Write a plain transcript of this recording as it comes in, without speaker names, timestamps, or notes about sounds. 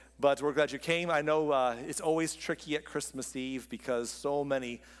But we're glad you came. I know it's always tricky at Christmas Eve because so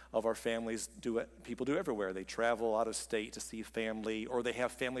many of our families do it. People do everywhere. They travel out of state to see family, or they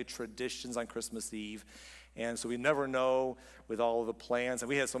have family traditions on Christmas Eve. And so we never know with all of the plans. And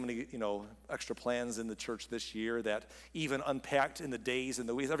we had so many, extra plans in the church this year that even unpacked in the days and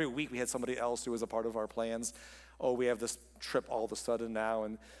the weeks. Every week we had somebody else who was a part of our plans. Oh, we have this trip all of a sudden now,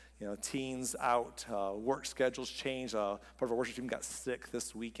 and teens out, work schedules change. Part of our worship team got sick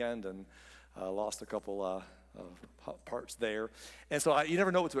this weekend and lost a couple parts there. And so you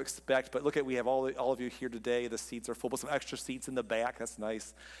never know what to expect, but we have all of you here today. The seats are full, but some extra seats in the back. That's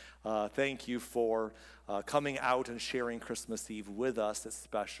nice. Thank you for coming out and sharing Christmas Eve with us. It's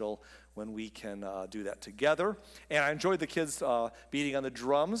special when we can do that together. And I enjoyed the kids beating on the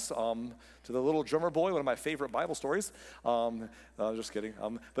drums to the little drummer boy, one of my favorite Bible stories. Just kidding.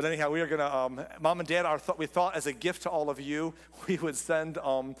 But anyhow, we are going to, Mom and Dad, we thought as a gift to all of you, we would send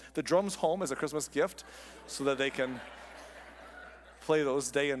the drums home as a Christmas gift so that they can play those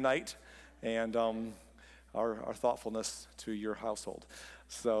day and night, and our thoughtfulness to your household.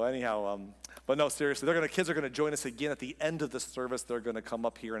 So anyhow, but no, seriously, kids are going to join us again at the end of the service. They're going to come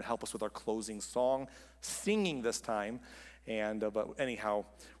up here and help us with our closing song, singing this time. And but anyhow,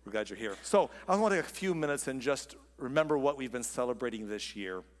 we're glad you're here. So I want to take a few minutes and just remember what we've been celebrating this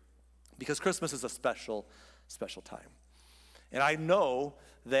year, because Christmas is a special, special time. And I know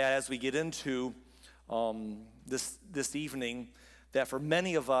that as we get into this evening, that for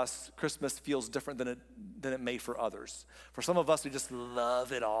many of us, Christmas feels different than it may for others. For some of us, we just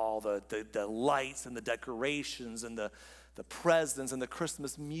love it all, the lights and the decorations and the presents and the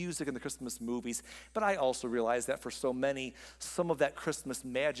Christmas music and the Christmas movies. But I also realize that for so many, some of that Christmas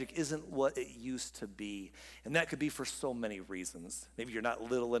magic isn't what it used to be. And that could be for so many reasons. Maybe you're not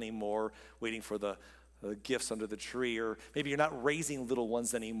little anymore, waiting for the gifts under the tree, or maybe you're not raising little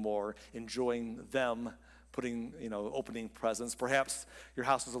ones anymore, enjoying them, opening presents. Perhaps your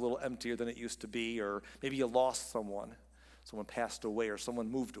house is a little emptier than it used to be, or maybe you lost someone passed away, or someone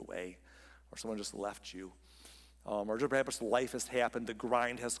moved away, or someone just left you. Or perhaps life has happened, the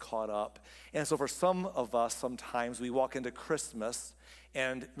grind has caught up. And so for some of us, sometimes we walk into Christmas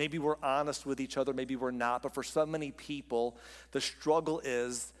and maybe we're honest with each other, maybe we're not, but for so many people, the struggle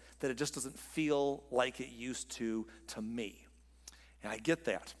is that it just doesn't feel like it used to me. And I get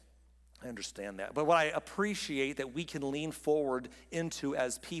that. I understand that. But what I appreciate that we can lean forward into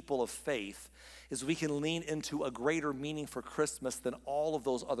as people of faith is we can lean into a greater meaning for Christmas than all of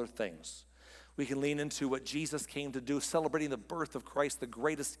those other things. We can lean into what Jesus came to do, celebrating the birth of Christ, the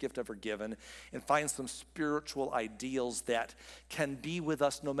greatest gift ever given, and find some spiritual ideals that can be with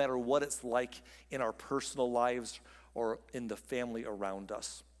us no matter what it's like in our personal lives or in the family around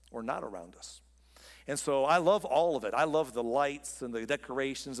us or not around us. And so I love all of it. I love the lights and the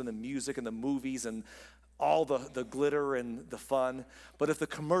decorations and the music and the movies and all the glitter and the fun. But if the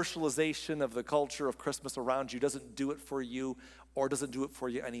commercialization of the culture of Christmas around you doesn't do it for you or doesn't do it for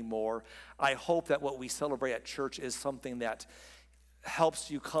you anymore, I hope that what we celebrate at church is something that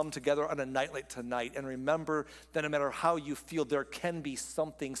helps you come together on a night like tonight and remember that no matter how you feel, there can be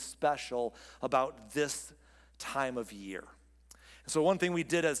something special about this time of year. So one thing we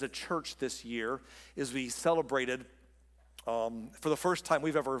did as a church this year is we celebrated, for the first time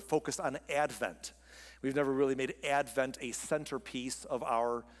we've ever focused on Advent. We've never really made Advent a centerpiece of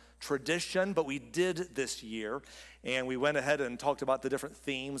our tradition, but we did this year, and we went ahead and talked about the different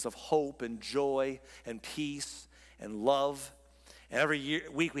themes of hope and joy and peace and love. And every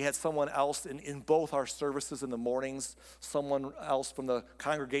week we had someone else in both our services in the mornings, someone else from the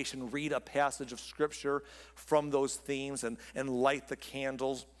congregation read a passage of Scripture from those themes and light the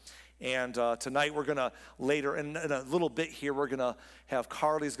candles. And tonight we're going to later, in a little bit here, we're going to have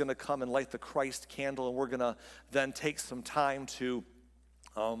Carly's going to come and light the Christ candle, and we're going to then take some time to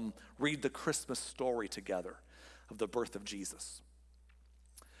read the Christmas story together of the birth of Jesus.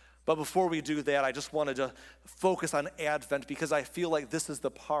 But before we do that, I just wanted to focus on Advent because I feel like this is the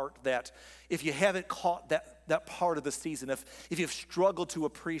part that if you haven't caught that part of the season, if you've struggled to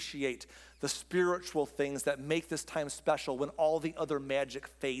appreciate the spiritual things that make this time special when all the other magic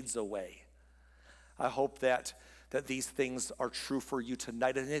fades away, I hope that these things are true for you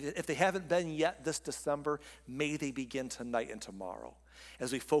tonight. And if they haven't been yet this December, may they begin tonight and tomorrow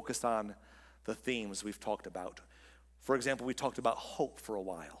as we focus on the themes we've talked about. For example, we talked about hope for a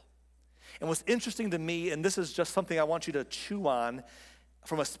while. And what's interesting to me, and this is just something I want you to chew on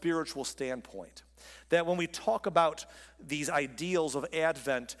from a spiritual standpoint, that when we talk about these ideals of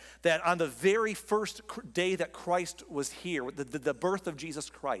Advent, that on the very first day that Christ was here, the birth of Jesus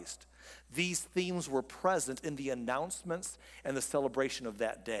Christ, These themes were present in the announcements and the celebration of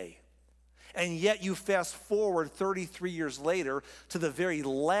that day. And yet you fast forward 33 years later to the very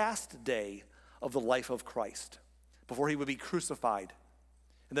last day of the life of Christ, before he would be crucified.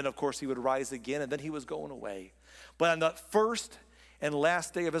 And then, of course, he would rise again, and then he was going away. But on the first and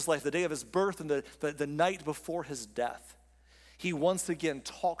last day of his life, the day of his birth and the night before his death, he once again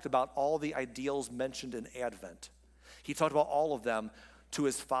talked about all the ideals mentioned in Advent. He talked about all of them to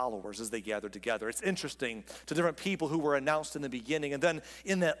his followers as they gathered together. It's interesting, to different people who were announced in the beginning, and then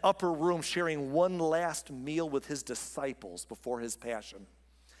in that upper room sharing one last meal with his disciples before his passion,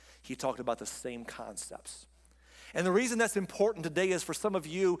 he talked about the same concepts. And the reason that's important today is for some of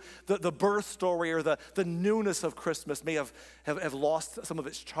you, the birth story or the newness of Christmas may have lost some of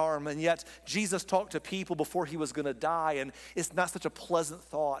its charm, and yet Jesus talked to people before he was going to die, and it's not such a pleasant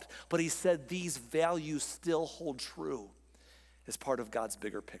thought, but he said these values still hold true as part of God's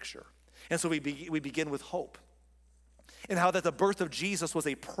bigger picture. And so we begin with hope, and how that the birth of Jesus was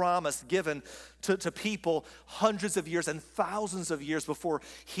a promise given to people hundreds of years and thousands of years before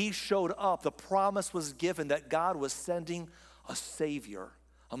he showed up. The promise was given that God was sending a Savior,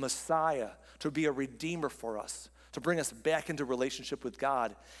 a Messiah, to be a Redeemer for us, to bring us back into relationship with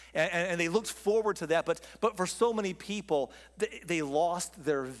God. And they looked forward to that, but for so many people, they lost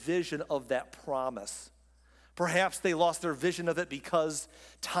their vision of that promise. Perhaps they lost their vision of it because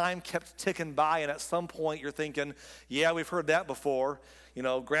time kept ticking by, and at some point you're thinking, yeah, we've heard that before. You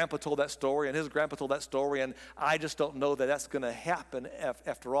know, Grandpa told that story, and his grandpa told that story, and I just don't know that that's going to happen.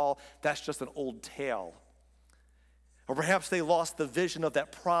 After all, that's just an old tale. Or perhaps they lost the vision of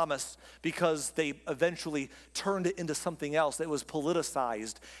that promise because they eventually turned it into something else that was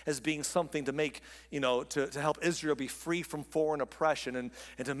politicized as being something to make, to help Israel be free from foreign oppression and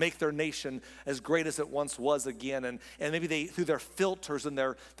to make their nation as great as it once was again. And maybe they, through their filters and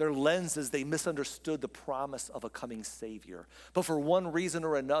their lenses, they misunderstood the promise of a coming Savior. But for one reason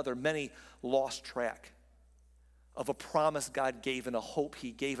or another, many lost track of a promise God gave and a hope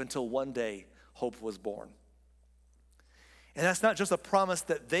he gave until one day hope was born. And that's not just a promise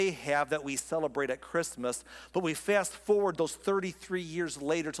that they have that we celebrate at Christmas, but we fast forward those 33 years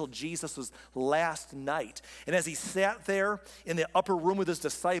later till Jesus' last night. And as he sat there in the upper room with his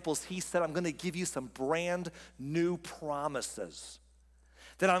disciples, he said, I'm going to give you some brand new promises.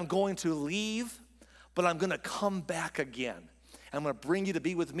 That I'm going to leave, but I'm going to come back again. I'm going to bring you to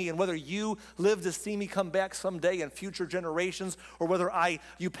be with me. And whether you live to see me come back someday in future generations, or whether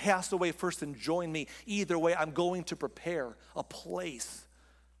you pass away first and join me, either way, I'm going to prepare a place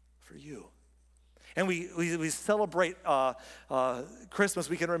for you. And we celebrate Christmas.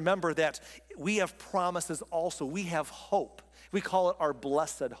 We can remember that we have promises also. We have hope. We call it our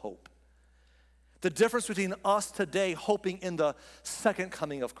blessed hope. The difference between us today hoping in the second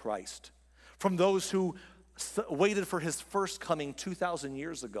coming of Christ from those who waited for his first coming 2,000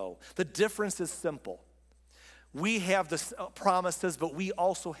 years ago. The difference is simple. We have the promises, but we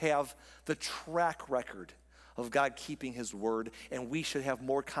also have the track record of God keeping his word, and we should have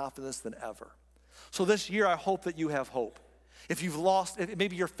more confidence than ever. So this year, I hope that you have hope. If you've lost,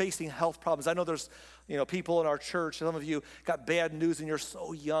 maybe you're facing health problems. I know there's people in our church, some of you got bad news and you're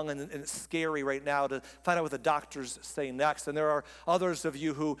so young and it's scary right now to find out what the doctors say next. And there are others of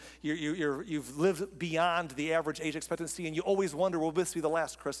you who you've lived beyond the average age expectancy and you always wonder, will this be the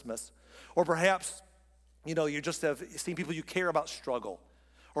last Christmas? Or perhaps, you just have seen people you care about struggle.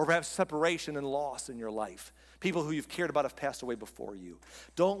 Or perhaps separation and loss in your life. People who you've cared about have passed away before you.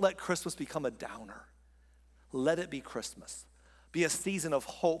 Don't let Christmas become a downer. Let it be Christmas. Be a season of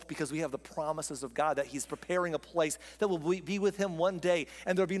hope because we have the promises of God that he's preparing a place that will be with him one day,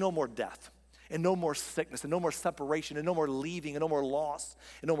 and there'll be no more death and no more sickness and no more separation and no more leaving and no more loss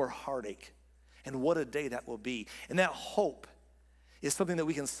and no more heartache. And what a day that will be. And that hope is something that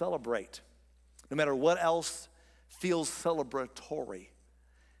we can celebrate no matter what else feels celebratory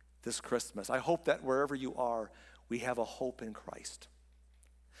this Christmas. I hope that wherever you are, we have a hope in Christ.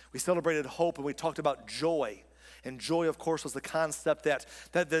 We celebrated hope and we talked about joy. And joy, of course, was the concept that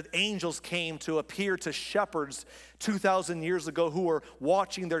the angels came to appear to shepherds 2,000 years ago who were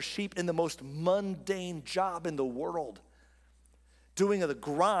watching their sheep in the most mundane job in the world. Doing the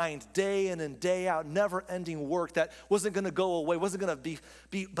grind day in and day out, never-ending work that wasn't going to go away, wasn't going to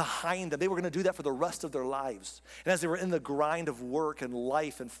be behind them. They were going to do that for the rest of their lives. And as they were in the grind of work and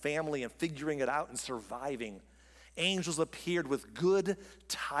life and family and figuring it out and surviving, angels appeared with good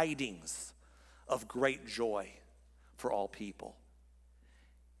tidings of great joy for all people.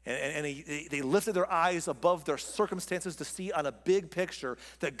 And they lifted their eyes above their circumstances to see on a big picture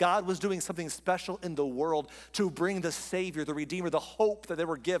that God was doing something special in the world to bring the Savior, the Redeemer, the hope that they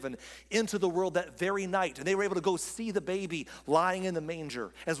were given into the world that very night. And they were able to go see the baby lying in the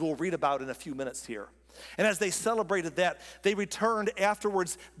manger, as we'll read about in a few minutes here. And as they celebrated that, they returned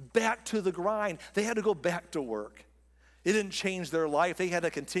afterwards back to the grind. They had to go back to work. It didn't change their life. They had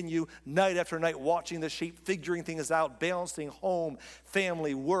to continue night after night watching the sheep, figuring things out, balancing home,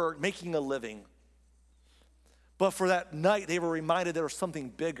 family, work, making a living. But for that night, they were reminded there was something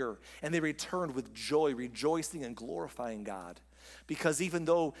bigger, and they returned with joy, rejoicing and glorifying God. Because even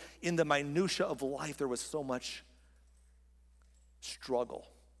though in the minutia of life there was so much struggle,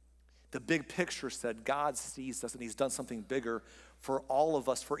 the big picture said God sees us and he's done something bigger for all of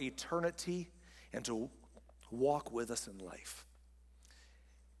us, for eternity, and to walk with us in life.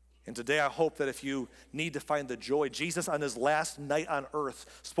 And today I hope that if you need to find the joy, Jesus on his last night on earth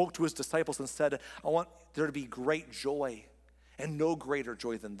spoke to his disciples and said, I want there to be great joy and no greater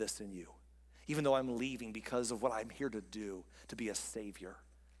joy than this in you, even though I'm leaving because of what I'm here to do, to be a Savior.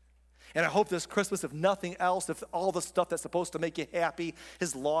 And I hope this Christmas, if nothing else, if all the stuff that's supposed to make you happy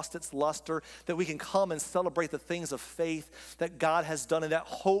has lost its luster, that we can come and celebrate the things of faith that God has done, and that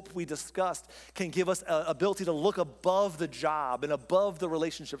hope we discussed can give us an ability to look above the job and above the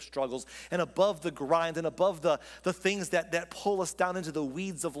relationship struggles and above the grind and above the things that pull us down into the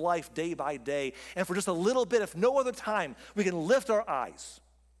weeds of life day by day. And for just a little bit, if no other time, we can lift our eyes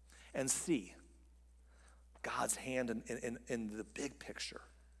and see God's hand in the big picture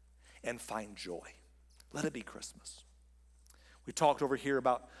and find joy. Let it be Christmas. We talked over here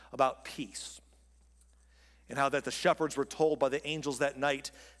about peace and how that the shepherds were told by the angels that night,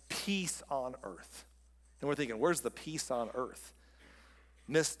 peace on earth. And we're thinking, where's the peace on earth?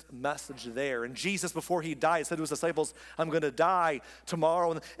 Missed message there. And Jesus, before he died, said to his disciples, I'm going to die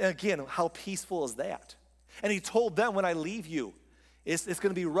tomorrow. And again, how peaceful is that? And he told them, when I leave you, it's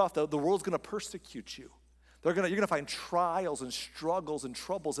going to be rough. The world's going to persecute you. You're going to find trials and struggles and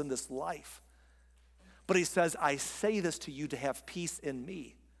troubles in this life. But he says, I say this to you to have peace in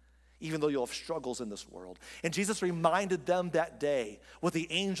me, even though you'll have struggles in this world. And Jesus reminded them that day what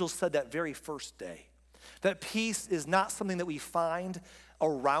the angels said that very first day, that peace is not something that we find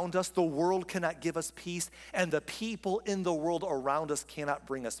around us. The world cannot give us peace, and the people in the world around us cannot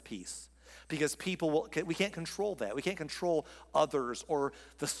bring us peace. Because we can't control that. We can't control others or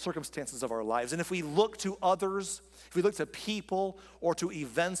the circumstances of our lives. And if we look to others, if we look to people or to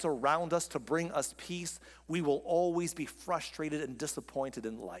events around us to bring us peace, we will always be frustrated and disappointed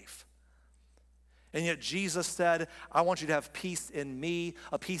in life. And yet Jesus said, I want you to have peace in me,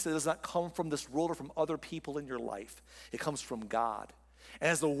 a peace that does not come from this world or from other people in your life. It comes from God. And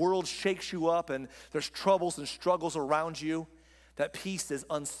as the world shakes you up and there's troubles and struggles around you, that peace is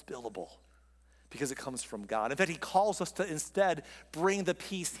unspillable, because it comes from God. In fact, he calls us to instead bring the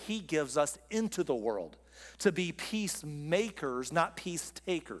peace he gives us into the world, to be peacemakers, not peace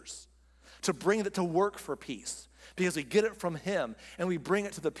takers, to bring it to work for peace, because we get it from him and we bring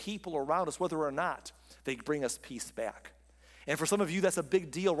it to the people around us, whether or not they bring us peace back. And for some of you, that's a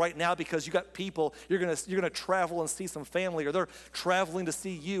big deal right now, because you got people, you're gonna travel and see some family, or they're traveling to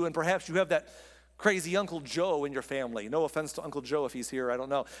see you, and perhaps you have that crazy Uncle Joe in your family. No offense to Uncle Joe if he's here, I don't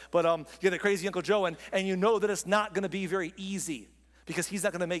know. But you get that crazy Uncle Joe, and you know that it's not going to be very easy, because he's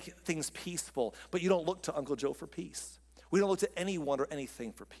not going to make things peaceful. But you don't look to Uncle Joe for peace. We don't look to anyone or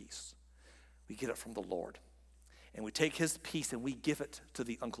anything for peace. We get it from the Lord. And we take his peace and we give it to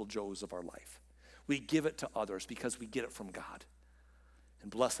the Uncle Joes of our life. We give it to others because we get it from God. And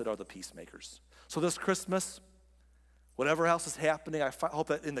blessed are the peacemakers. So this Christmas, whatever else is happening, I hope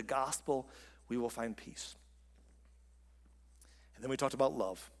that in the gospel we will find peace. And then we talked about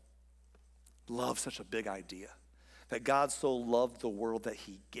love. Love, such a big idea. That God so loved the world that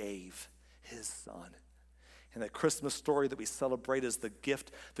he gave his son. And that Christmas story that we celebrate is the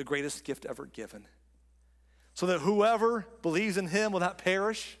gift, the greatest gift ever given. So that whoever believes in him will not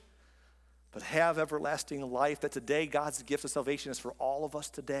perish, but have everlasting life. That today God's gift of salvation is for all of us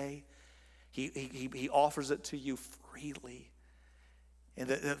today. He offers it to you freely. And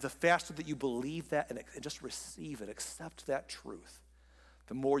the faster that you believe that and just receive it, accept that truth,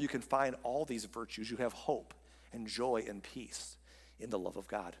 the more you can find all these virtues. You have hope and joy and peace in the love of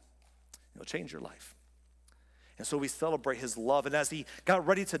God. It'll change your life. And so we celebrate his love. And as he got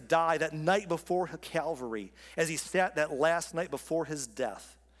ready to die that night before Calvary, as he sat that last night before his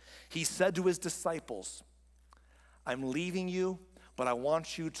death, he said to his disciples, I'm leaving you, but I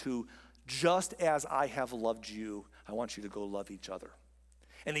want you to, just as I have loved you, I want you to go love each other.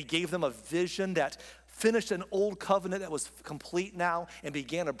 And he gave them a vision that finished an old covenant that was complete now and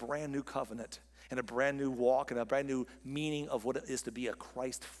began a brand new covenant and a brand new walk and a brand new meaning of what it is to be a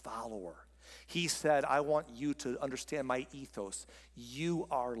Christ follower. He said, I want you to understand my ethos. You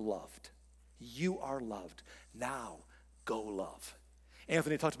are loved. You are loved. Now, go love.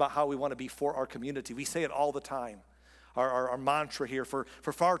 Anthony talked about how we want to be for our community. We say it all the time. Our mantra here, for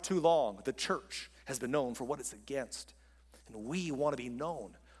far too long, the church has been known for what it's against. And we want to be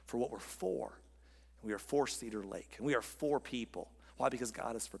known for what we're for. We are for Cedar Lake, and we are for people. Why? Because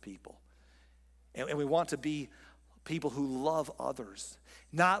God is for people. And we want to be people who love others,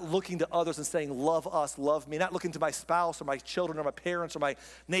 not looking to others and saying, love us, love me, not looking to my spouse or my children or my parents or my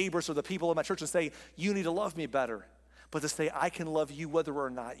neighbors or the people in my church and say, you need to love me better, but to say, I can love you whether or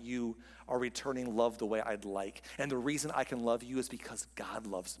not you are returning love the way I'd like. And the reason I can love you is because God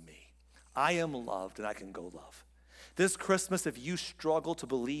loves me. I am loved and I can go love. This Christmas, if you struggle to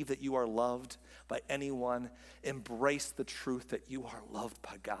believe that you are loved by anyone, embrace the truth that you are loved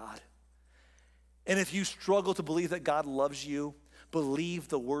by God. And if you struggle to believe that God loves you, believe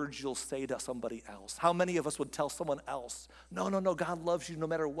the words you'll say to somebody else. How many of us would tell someone else, no, God loves you no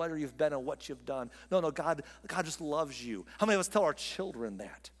matter where you've been and what you've done. No, God just loves you. How many of us tell our children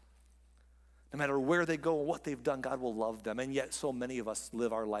that? No matter where they go and what they've done, God will love them. And yet so many of us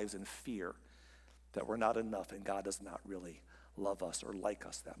live our lives in fear that we're not enough and God does not really love us or like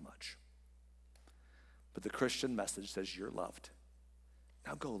us that much. But the Christian message says you're loved.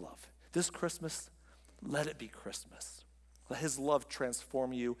 Now go love. This Christmas, let it be Christmas. Let his love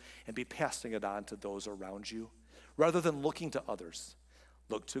transform you and be passing it on to those around you. Rather than looking to others,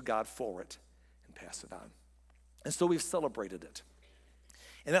 look to God for it and pass it on. And so we've celebrated it.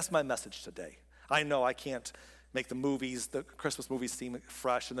 And that's my message today. I know I can't make the Christmas movies seem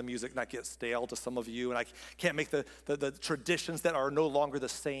fresh and the music not get stale to some of you. And I can't make the traditions that are no longer the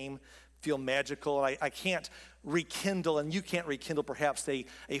same feel magical. And I can't rekindle, and you can't rekindle perhaps a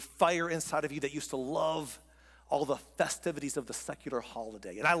fire inside of you that used to love all the festivities of the secular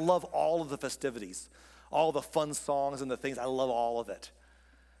holiday. And I love all of the festivities, all the fun songs and the things. I love all of it.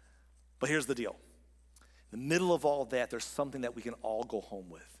 But here's the deal. In the middle of all that, there's something that we can all go home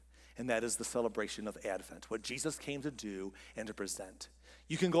with. And that is the celebration of Advent, what Jesus came to do and to present.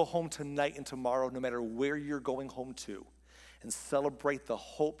 You can go home tonight and tomorrow, no matter where you're going home to, and celebrate the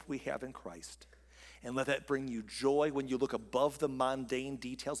hope we have in Christ. And let that bring you joy when you look above the mundane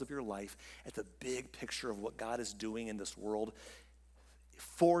details of your life at the big picture of what God is doing in this world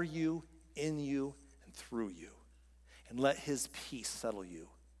for you, in you, and through you. And let his peace settle you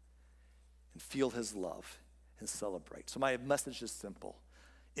and feel his love and celebrate. So my message is simple.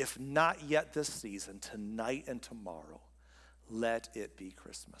 If not yet this season, tonight and tomorrow, let it be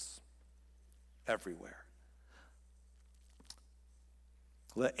Christmas everywhere.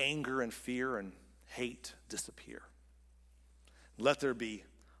 Let anger and fear and hate disappear. Let there be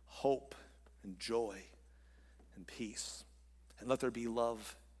hope and joy and peace. And let there be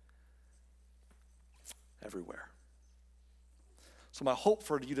love everywhere. So my hope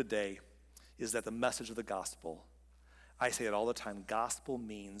for you today is that the message of the gospel, I say it all the time, gospel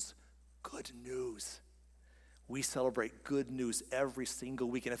means good news. We celebrate good news every single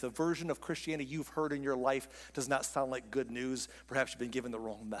week. And if the version of Christianity you've heard in your life does not sound like good news, perhaps you've been given the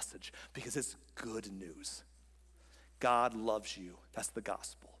wrong message, because it's good news. God loves you. That's the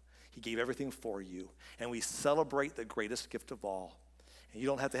gospel. He gave everything for you. And we celebrate the greatest gift of all. And you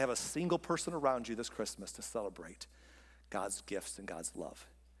don't have to have a single person around you this Christmas to celebrate God's gifts and God's love,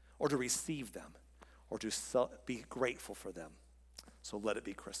 or to receive them, or to be grateful for them. So let it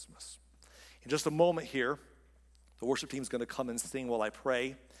be Christmas. In just a moment here, the worship team is going to come and sing while I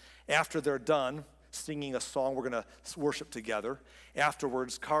pray. After they're done singing a song, we're going to worship together.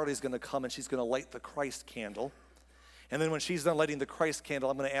 Afterwards, Carly's going to come and she's going to light the Christ candle. And then when she's done lighting the Christ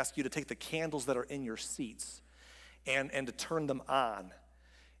candle, I'm going to ask you to take the candles that are in your seats and to turn them on.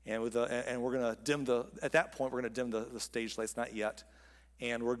 And we're going to at that point, we're going to dim the stage lights, not yet.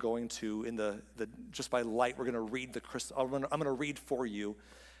 And we're going to, just by light, we're going to read I'm going to read for you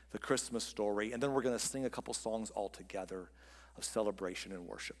the Christmas story, and then we're going to sing a couple songs all together of celebration and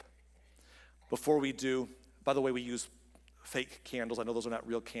worship. Before we do, by the way, we use fake candles. I know those are not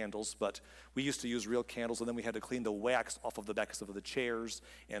real candles, but we used to use real candles, and then we had to clean the wax off of the backs of the chairs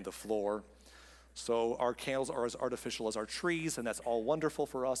and the floor. So our candles are as artificial as our trees, and that's all wonderful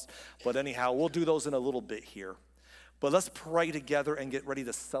for us. But anyhow, we'll do those in a little bit here. But let's pray together and get ready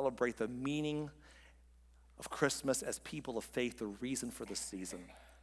to celebrate the meaning of Christmas as people of faith, the reason for the season.